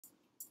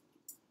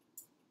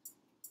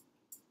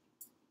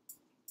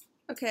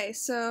Okay,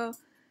 so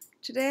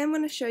today I'm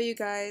going to show you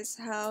guys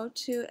how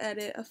to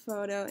edit a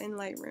photo in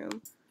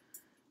Lightroom.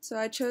 So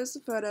I chose the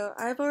photo.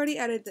 I've already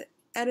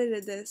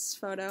edited this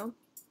photo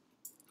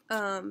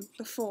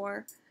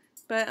before,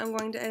 but I'm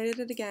going to edit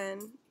it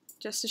again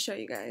just to show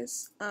you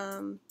guys.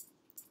 So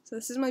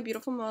this is my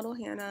beautiful model,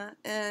 Hannah,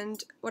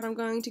 and what I'm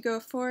going to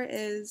go for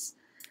is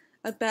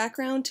a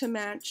background to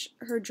match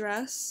her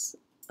dress,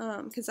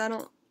 because I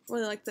don't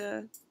really like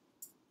the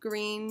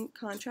green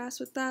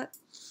contrast with that.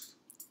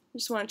 I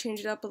just want to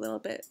change it up a little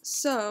bit.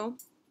 So,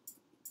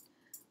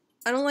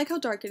 I don't like how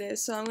dark it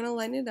is, so I'm going to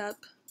lighten it up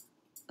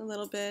a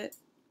little bit.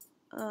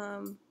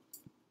 And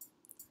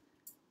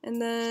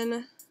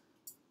then,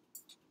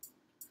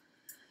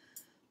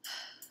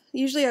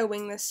 usually I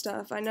wing this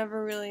stuff. I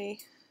never really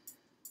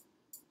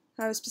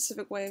have a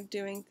specific way of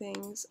doing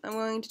things. I'm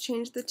going to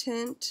change the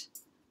tint,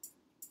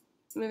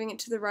 moving it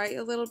to the right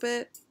a little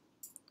bit.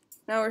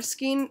 Now our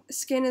skin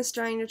is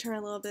starting to turn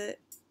a little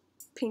bit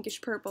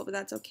pinkish purple, but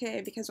that's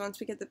okay because once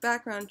we get the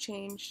background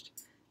changed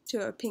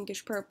to a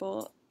pinkish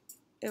purple,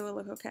 it will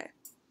look okay.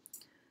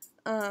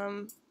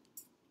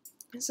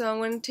 So I'm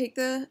going to take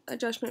the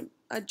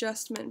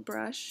adjustment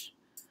brush,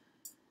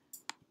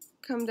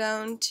 come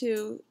down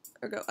to,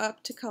 or go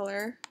up to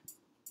color,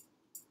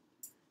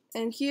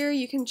 and here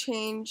you can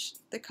change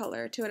the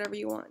color to whatever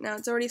you want. Now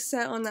it's already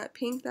set on that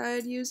pink that I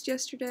had used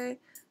yesterday,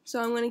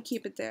 so I'm going to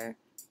keep it there.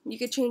 You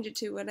could change it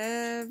to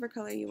whatever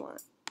color you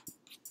want.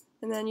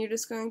 And then you're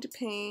just going to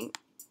paint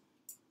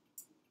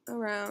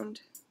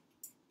around.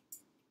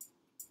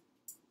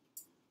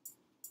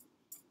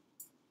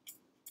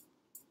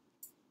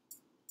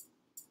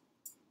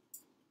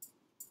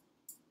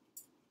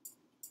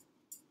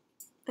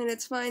 And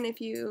it's fine if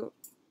you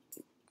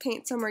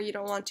paint somewhere you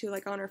don't want to,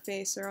 like on her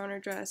face or on her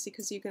dress,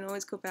 because you can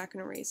always go back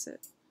and erase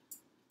it.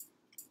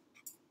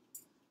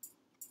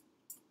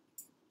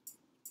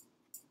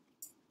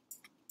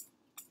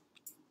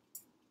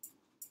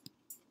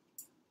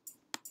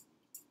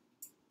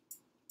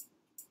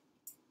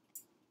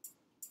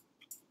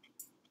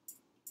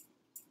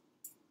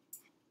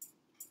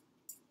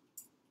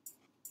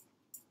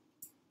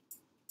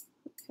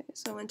 Okay,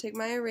 so I'm going to take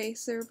my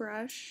eraser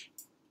brush,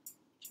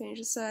 change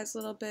the size a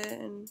little bit,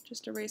 and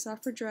just erase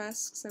off her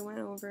dress because I went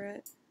over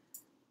it,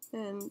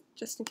 and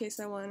just in case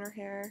I want her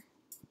hair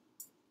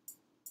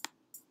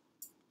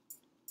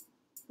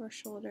or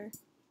shoulder.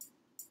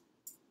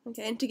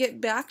 Okay, and to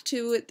get back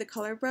to it, the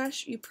color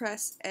brush, you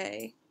press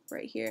A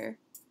right here,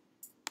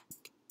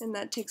 and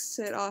that takes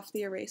it off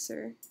the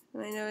eraser.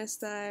 And I noticed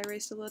that I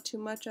erased a little too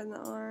much on the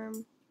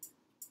arm.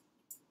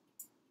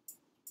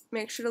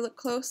 Make sure to look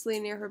closely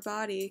near her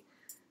body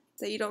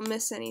that you don't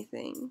miss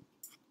anything,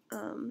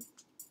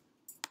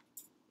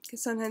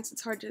 because sometimes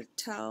it's hard to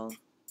tell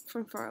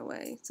from far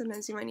away.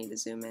 Sometimes you might need to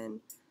zoom in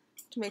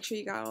to make sure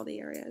you got all the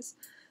areas.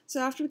 So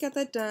after we got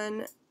that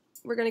done,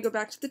 we're going to go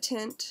back to the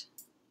tint.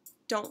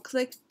 Don't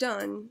click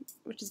done,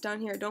 which is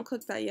down here. Don't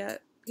click that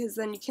yet, because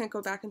then you can't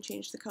go back and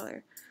change the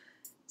color.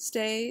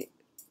 Stay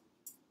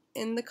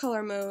in the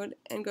color mode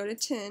and go to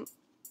tint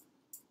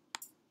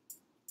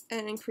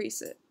and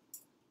increase it.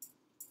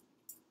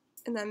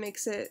 And that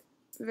makes it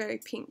very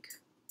pink.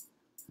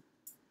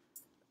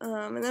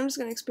 And then I'm just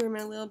going to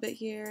experiment a little bit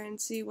here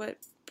and see what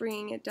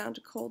bringing it down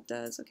to cold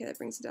does. Okay, that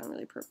brings it down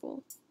really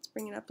purple. Let's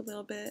bring it up a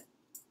little bit.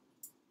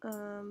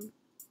 I'm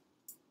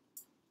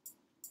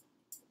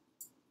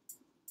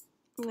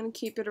going to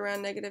keep it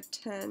around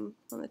 -10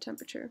 on the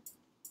temperature.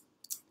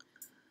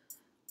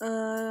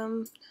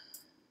 What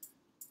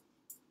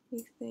do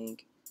you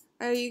think?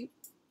 I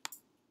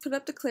put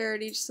up the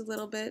clarity just a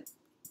little bit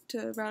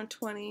to around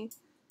 20,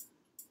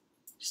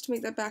 just to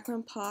make that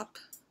background pop,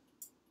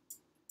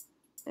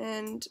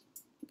 and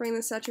bring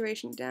the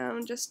saturation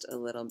down just a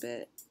little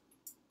bit.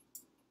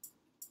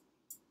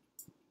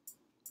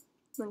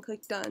 Then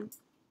click done.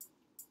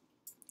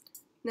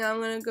 Now I'm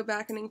going to go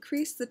back and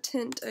increase the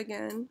tint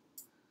again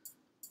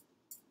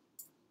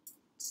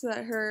so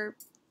that her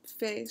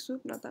face,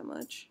 whoop, not that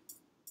much,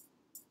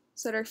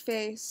 so that her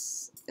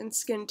face and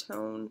skin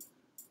tone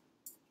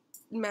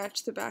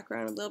match the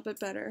background a little bit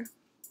better.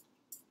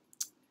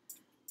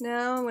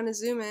 Now I'm going to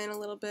zoom in a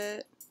little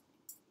bit,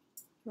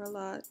 or a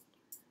lot,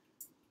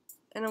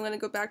 and I'm going to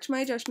go back to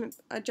my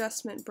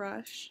adjustment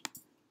brush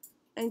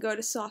and go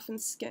to soften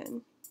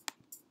skin.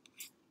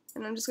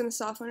 And I'm just going to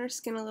soften her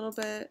skin a little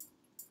bit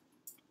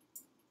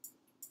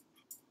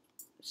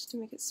just to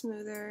make it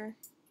smoother.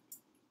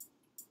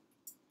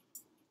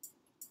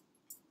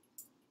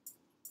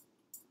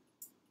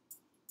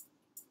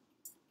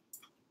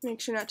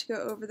 Make sure not to go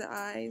over the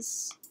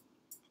eyes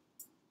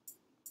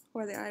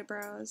or the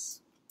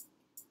eyebrows.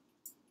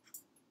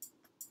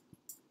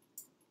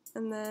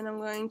 And then I'm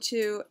going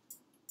to,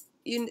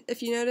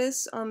 if you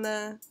notice on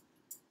the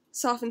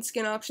soften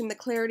skin option, the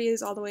clarity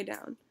is all the way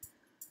down.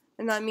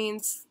 And that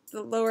means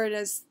the lower it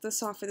is, the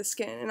softer the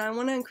skin. And I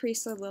want to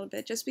increase it a little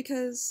bit just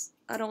because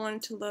I don't want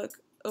it to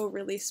look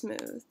overly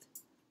smooth.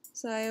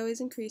 So I always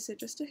increase it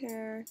just a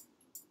hair.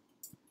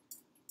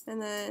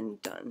 And then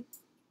done.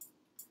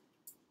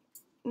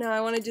 Now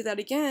I want to do that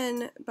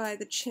again by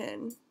the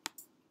chin.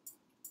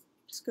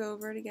 Just go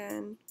over it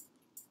again.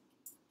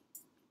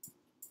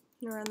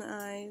 And around the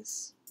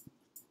eyes.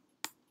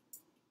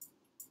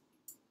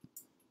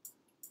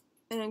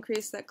 And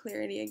increase that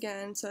clarity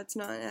again so it's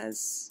not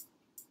as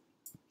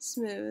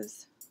smooth.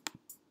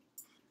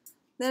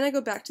 Then I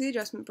go back to the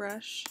adjustment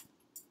brush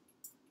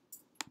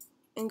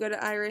and go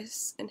to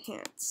Iris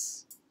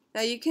Enhance.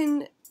 Now you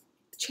can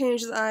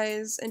change the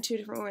eyes in two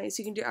different ways.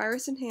 You can do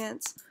Iris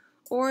Enhance,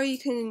 or you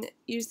can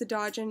use the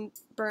dodge and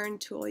burn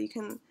tool. You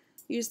can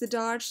use the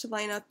dodge to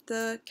line up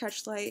the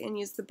catch light and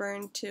use the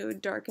burn to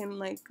darken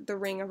like the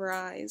ring of her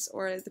eyes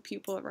or the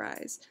pupil of her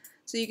eyes.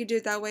 So you could do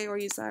it that way or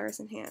use the Iris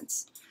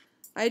Enhance.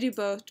 I do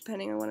both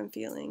depending on what I'm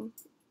feeling.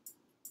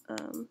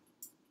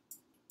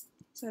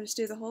 So I just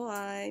do the whole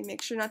eye.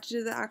 Make sure not to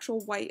do the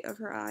actual white of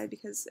her eye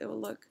because it will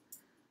look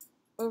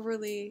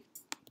overly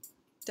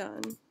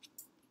done.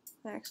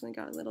 I actually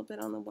got a little bit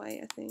on the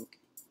white, I think.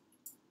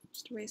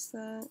 Just erase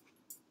that.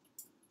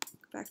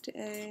 Go back to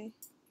A.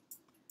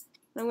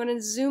 I'm going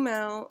to zoom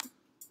out.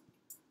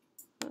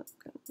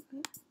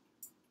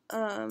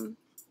 And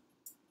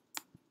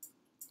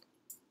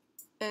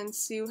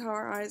see how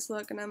our eyes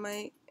look, and I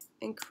might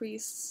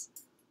increase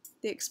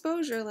the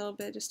exposure a little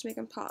bit just to make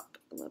them pop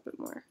a little bit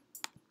more.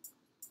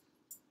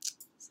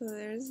 So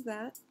there's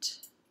that.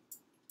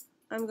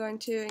 I'm going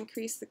to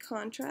increase the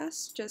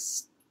contrast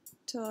just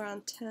till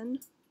around 10.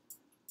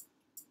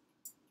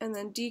 And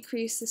then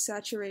decrease the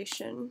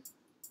saturation.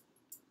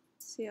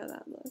 See how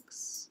that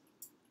looks.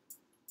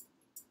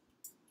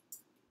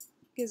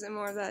 Gives it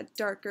more of that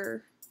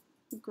darker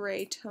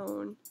gray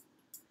tone.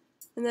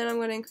 And then I'm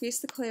going to increase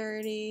the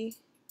clarity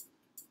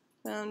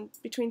around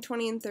between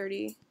 20 and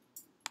 30.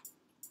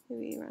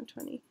 Maybe around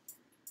 20.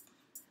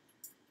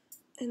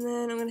 And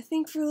then I'm going to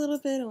think for a little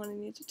bit on what I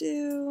need to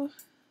do.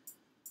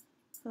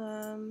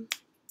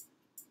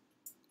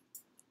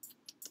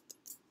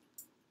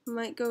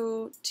 Might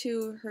go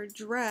to her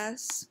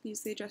dress,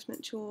 use the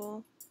adjustment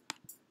tool,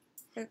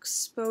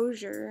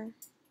 exposure,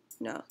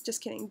 no,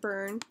 just kidding,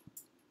 burn.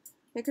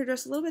 Make her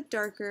dress a little bit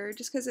darker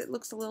just because it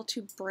looks a little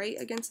too bright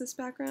against this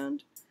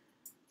background.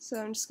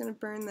 So I'm just going to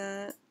burn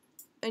that.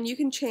 And you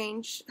can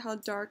change how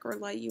dark or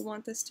light you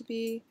want this to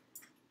be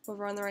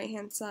over on the right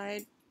hand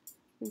side.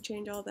 You can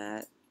change all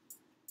that.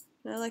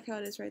 And I like how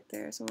it is right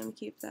there, so I'm going to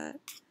keep that.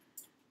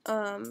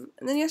 And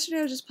then yesterday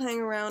I was just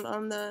playing around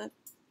on the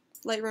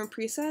Lightroom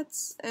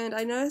presets, and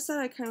I noticed that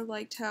I kind of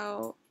liked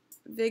how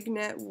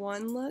Vignette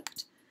 1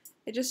 looked.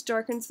 It just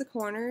darkens the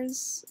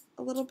corners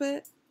a little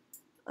bit,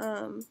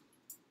 and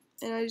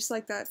I just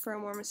like that for a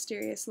more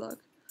mysterious look.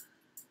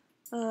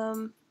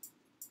 Now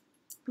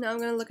I'm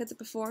going to look at the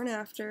before and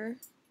after,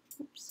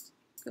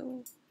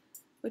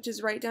 which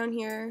is right down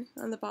here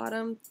on the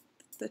bottom,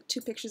 the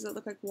two pictures that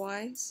look like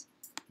Ys.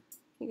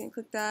 You can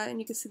click that and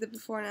you can see the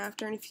before and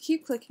after, and if you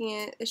keep clicking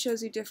it, it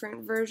shows you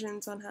different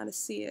versions on how to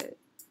see it.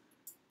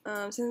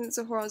 Since it's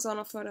a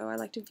horizontal photo, I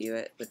like to view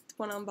it with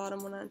one on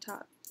bottom, one on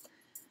top.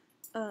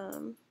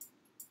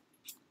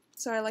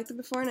 So I like the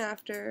before and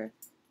after,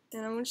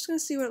 and I'm just going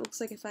to see what it looks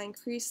like if I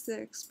increase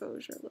the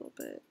exposure a little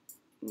bit.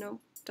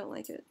 Nope, don't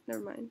like it. Never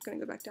mind, I'm going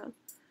to go back down.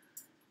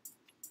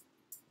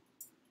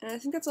 And I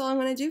think that's all I'm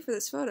going to do for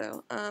this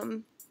photo.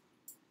 So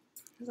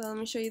let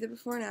me show you the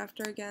before and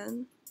after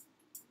again.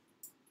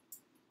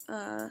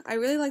 I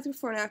really like the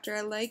before and after.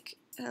 I like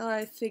how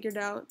I figured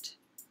out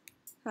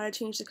how to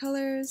change the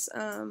colors,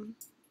 and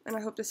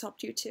I hope this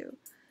helped you too.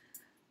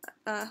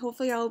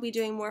 Hopefully I'll be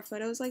doing more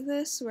photos like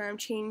this where I'm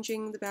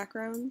changing the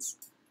backgrounds,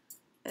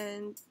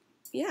 and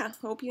yeah,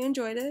 hope you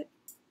enjoyed it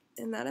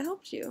and that it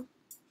helped you.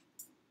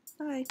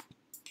 Bye.